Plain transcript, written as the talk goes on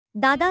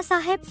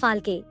Dadasaheb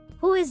Phalke,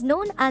 who is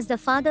known as the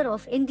father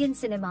of Indian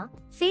cinema,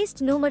 faced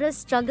numerous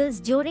struggles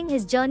during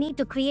his journey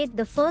to create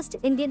the first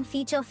Indian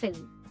feature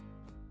film.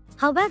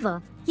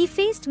 However, he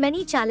faced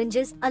many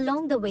challenges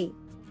along the way.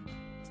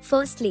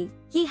 Firstly,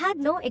 he had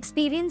no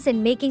experience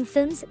in making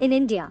films in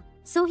India,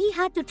 so he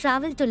had to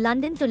travel to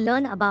London to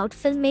learn about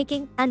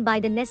filmmaking and buy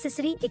the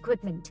necessary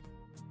equipment.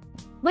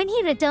 When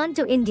he returned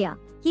to India,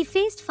 he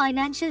faced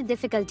financial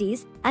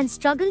difficulties and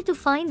struggled to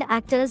find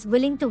actors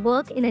willing to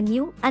work in a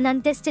new and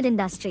untested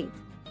industry.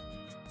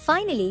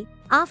 Finally,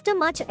 after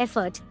much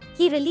effort,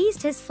 he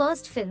released his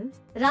first film,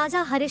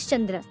 Raja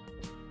Harishchandra,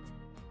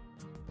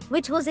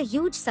 which was a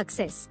huge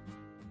success.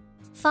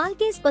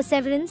 Phalke's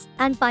perseverance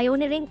and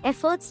pioneering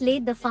efforts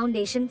laid the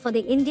foundation for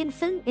the Indian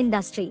film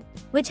industry,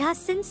 which has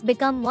since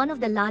become one of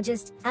the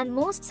largest and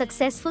most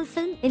successful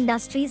film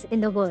industries in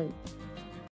the world.